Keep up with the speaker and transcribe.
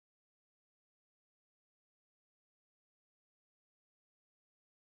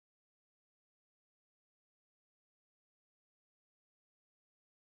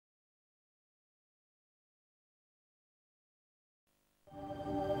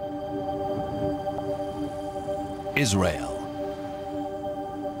Israel.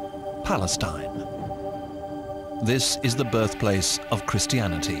 Palestine. This is the birthplace of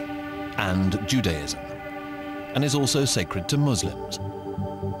Christianity and Judaism, and is also sacred to Muslims.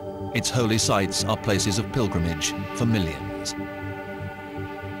 Its holy sites are places of pilgrimage for millions.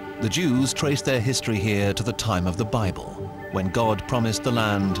 The Jews trace their history here to the time of the Bible, when God promised the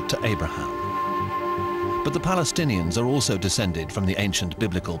land to Abraham. But the Palestinians are also descended from the ancient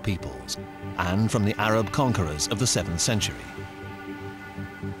biblical peoples and from the Arab conquerors of the 7th century.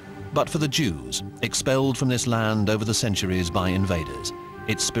 But for the Jews, expelled from this land over the centuries by invaders,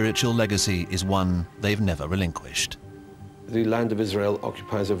 its spiritual legacy is one they've never relinquished. The land of Israel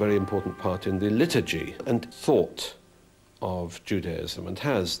occupies a very important part in the liturgy and thought of Judaism, and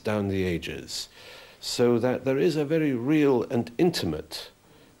has down the ages, so that there is a very real and intimate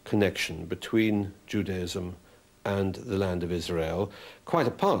connection between Judaism and the land of Israel, quite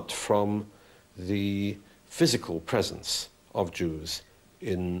apart from the physical presence of Jews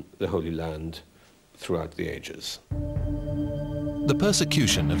in the Holy Land throughout the ages. The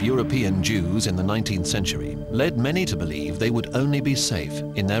persecution of European Jews in the 19th century led many to believe they would only be safe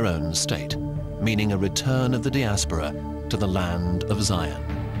in their own state, meaning a return of the diaspora to the land of Zion.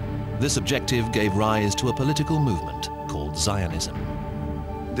 This objective gave rise to a political movement called Zionism.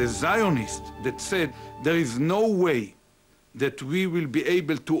 The Zionists that said there is no way that we will be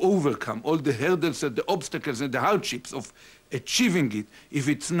able to overcome all the hurdles and the obstacles and the hardships of achieving it if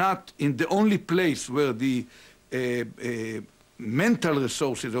it's not in the only place where the mental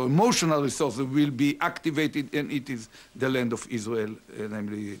resources or emotional resources will be activated, and it is the land of Israel,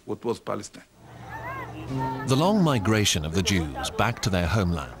 namely what was Palestine. The long migration of the Jews back to their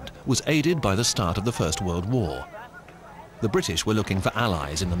homeland was aided by the start of the First World War. The British were looking for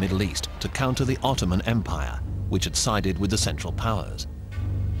allies in the Middle East to counter the Ottoman Empire, which had sided with the Central Powers.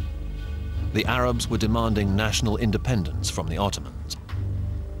 The Arabs were demanding national independence from the Ottomans.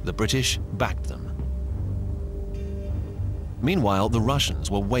 The British backed them. Meanwhile, the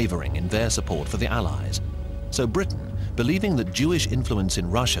Russians were wavering in their support for the Allies. So Britain, believing that Jewish influence in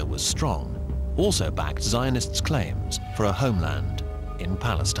Russia was strong, also backed Zionists' claims for a homeland in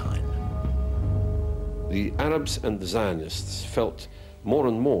Palestine. The Arabs and the Zionists felt more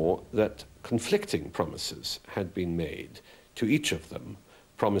and more that conflicting promises had been made to each of them,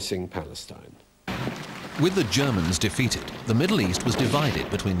 promising Palestine. With the Germans defeated, the Middle East was divided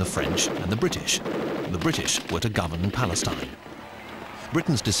between the French and the British. The British were to govern Palestine.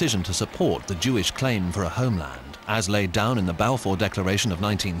 Britain's decision to support the Jewish claim for a homeland, as laid down in the Balfour Declaration of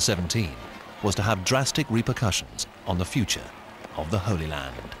 1917, was to have drastic repercussions on the future of the Holy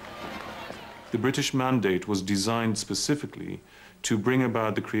Land. The British mandate was designed specifically to bring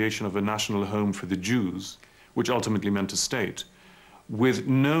about the creation of a national home for the Jews, which ultimately meant a state, with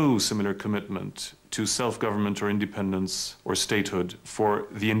no similar commitment to self-government or independence or statehood for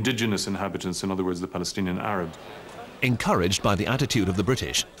the indigenous inhabitants, in other words, the Palestinian Arabs. Encouraged by the attitude of the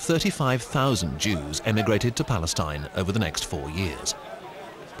British, 35,000 Jews emigrated to Palestine over the next 4 years.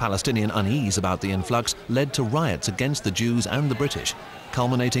 Palestinian unease about the influx led to riots against the Jews and the British,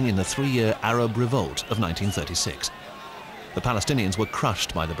 culminating in the 3-year Arab Revolt of 1936. The Palestinians were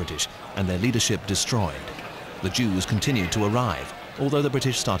crushed by the British and their leadership destroyed. The Jews continued to arrive, although the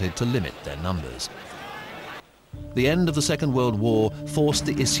British started to limit their numbers. The end of the Second World War forced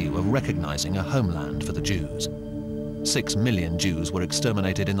the issue of recognizing a homeland for the Jews. 6 million Jews were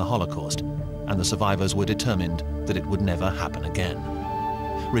exterminated in the Holocaust, and the survivors were determined that it would never happen again.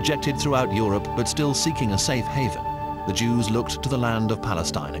 Rejected throughout Europe, but still seeking a safe haven, the Jews looked to the land of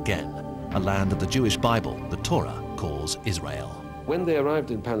Palestine again, a land that the Jewish Bible, the Torah, calls Israel. When they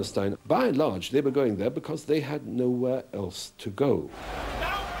arrived in Palestine, by and large, they were going there because they had nowhere else to go.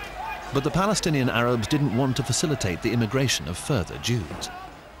 But the Palestinian Arabs didn't want to facilitate the immigration of further Jews.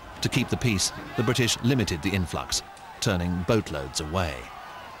 To keep the peace, the British limited the influx, turning boatloads away.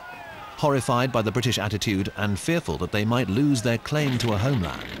 Horrified by the British attitude and fearful that they might lose their claim to a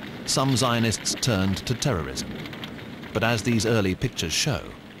homeland, some Zionists turned to terrorism. But as these early pictures show,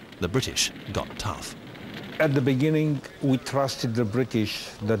 the British got tough. At the beginning, we trusted the British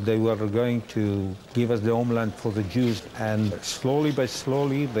that they were going to give us the homeland for the Jews, and slowly by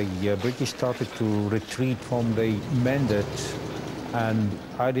slowly, the British started to retreat from the mandate, and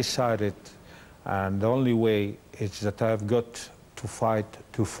I decided, and the only way is that I've got to fight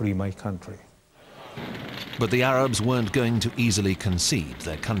to free my country. But the Arabs weren't going to easily concede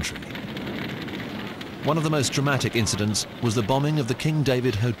their country. One of the most dramatic incidents was the bombing of the King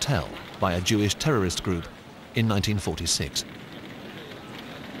David Hotel by a Jewish terrorist group in 1946.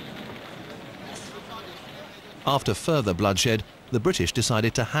 After further bloodshed, the British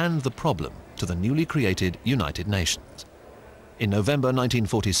decided to hand the problem to the newly created United Nations. In November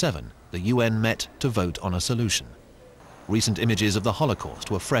 1947, the UN met to vote on a solution. Recent images of the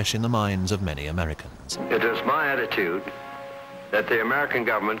Holocaust were fresh in the minds of many Americans. It is my attitude that the American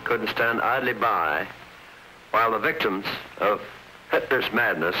government couldn't stand idly by while the victims of Hitler's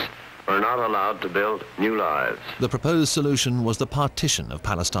madness are not allowed to build new lives. The proposed solution was the partition of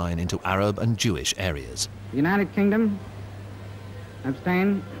Palestine into Arab and Jewish areas. The United Kingdom,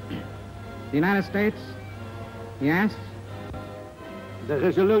 abstain. The United States, yes. The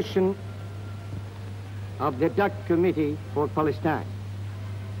resolution of the DUC Committee for Palestine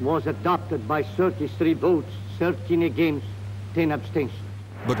was adopted by 33 votes, 13 against, 10 abstentions.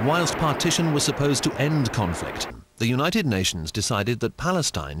 But whilst partition was supposed to end conflict, the United Nations decided that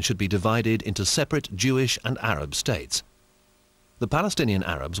Palestine should be divided into separate Jewish and Arab states. The Palestinian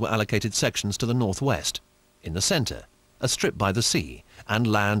Arabs were allocated sections to the northwest, in the center, a strip by the sea, and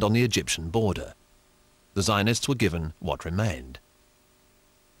land on the Egyptian border. The Zionists were given what remained.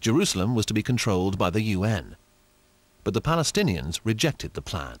 Jerusalem was to be controlled by the UN, but the Palestinians rejected the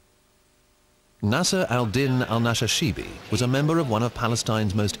plan. Nasser al-Din al-Nashashibi was a member of one of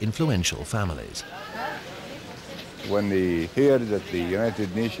Palestine's most influential families. When they heard that the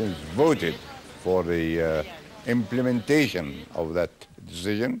United Nations voted for the implementation of that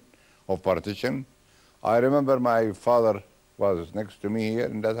decision of partition, I remember my father was next to me here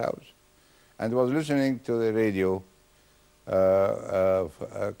in that house and was listening to the radio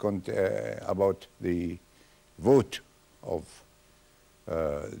about the vote of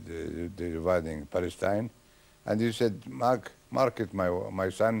the dividing Palestine, and he said, mark it, my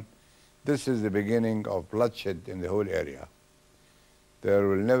son, this is the beginning of bloodshed in the whole area. There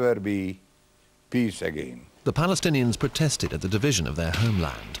will never be peace again. The Palestinians protested at the division of their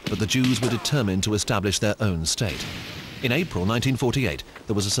homeland, but the Jews were determined to establish their own state. In April 1948,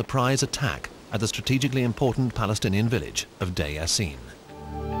 there was a surprise attack at the strategically important Palestinian village of Deir Yassin.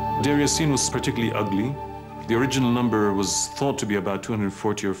 Deir Yassin was particularly ugly. The original number was thought to be about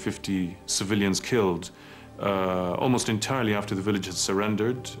 240 or 50 civilians killed, almost entirely after the village had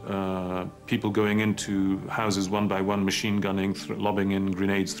surrendered. People going into houses one by one, machine gunning, lobbing in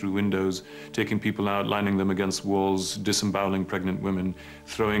grenades through windows, taking people out, lining them against walls, disemboweling pregnant women,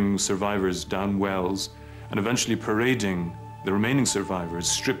 throwing survivors down wells, and eventually parading the remaining survivors,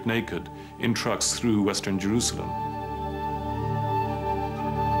 stripped naked, in trucks through western Jerusalem.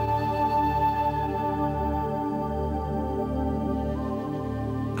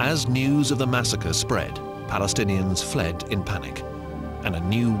 As news of the massacre spread, Palestinians fled in panic, and a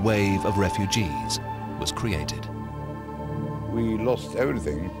new wave of refugees was created. We lost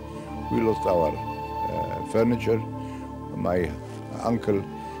everything. We lost our furniture. My uncle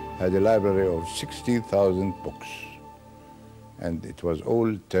had a library of 60,000 books, and it was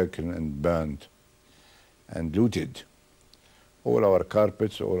all taken and burned and looted. All our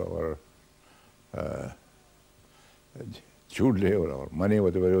carpets, all our jewelry, or our money,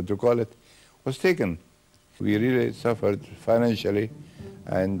 whatever you want to call it, was taken. We really suffered financially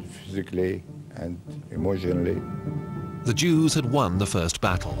and physically and emotionally. The Jews had won the first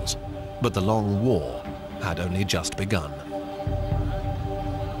battles, but the long war had only just begun.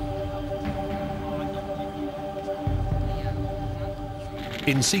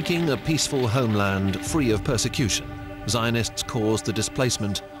 In seeking a peaceful homeland free of persecution, Zionists caused the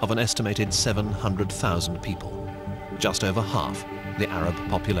displacement of an estimated 700,000 people, just over half the Arab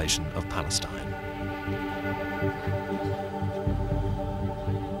population of Palestine.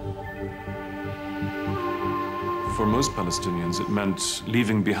 For most Palestinians, it meant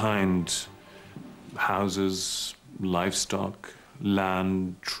leaving behind houses, livestock,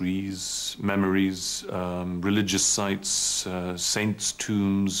 land, trees, memories, religious sites, saints'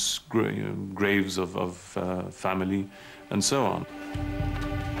 tombs, graves of family, and so on.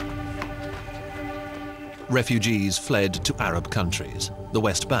 Refugees fled to Arab countries, the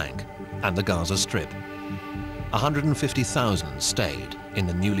West Bank and the Gaza Strip. 150,000 stayed in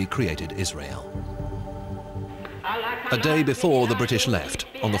the newly created Israel. A day before the British left,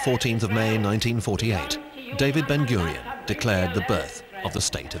 on the 14th of May 1948, David Ben-Gurion declared the birth of the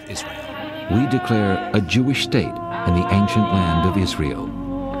State of Israel. We declare a Jewish state in the ancient land of Israel.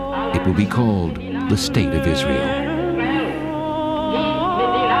 It will be called the State of Israel.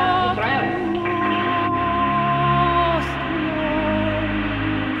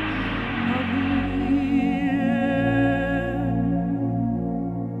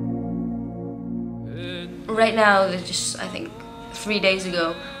 Right now, just I think 3 days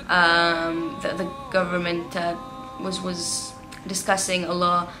ago, the government was discussing a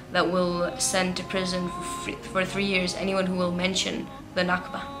law that will send to prison for 3 years anyone who will mention the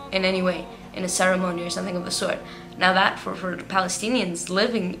Nakba. in any way, in a ceremony or something of the sort. Now that for Palestinians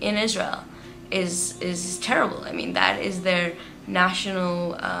living in Israel is terrible. I mean, that is their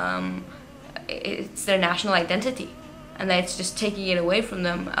national, it's their national identity. And that's just taking it away from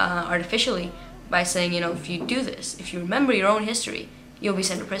them artificially by saying, you know, if you do this, if you remember your own history, you'll be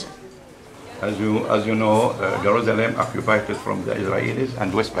sent to prison. As you know, Jerusalem occupied from the Israelis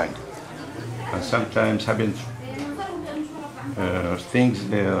and West Bank. And sometimes happens things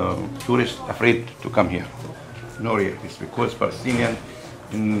tourists afraid to come here. No, it's because Palestinians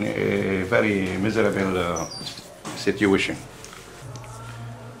in a very miserable situation.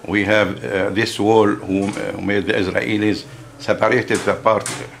 We have this wall who made the Israelis separated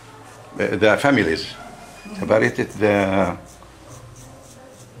the families, separated the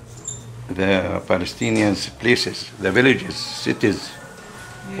Palestinians' places, the villages, cities,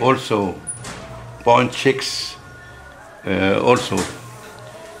 also point checks, also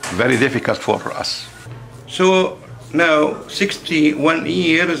very difficult for us. So now 61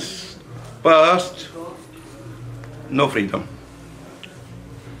 years passed, no freedom.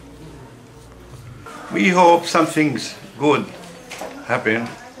 We hope something's good happen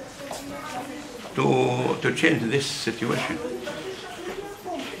to change this situation.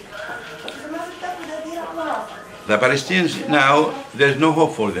 The Palestinians now, there's no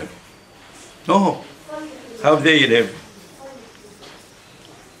hope for them. No hope. How they live.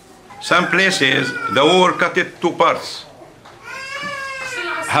 Some places, the war cut it two parts.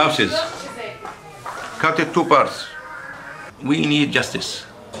 Houses, cut it two parts. We need justice.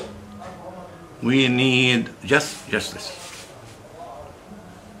 We need justice.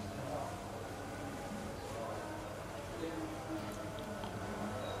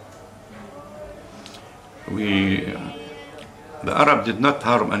 The Arab did not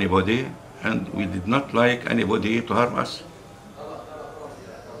harm anybody, and we did not like anybody to harm us.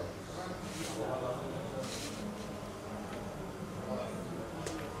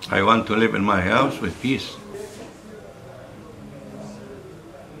 I want to live in my house with peace.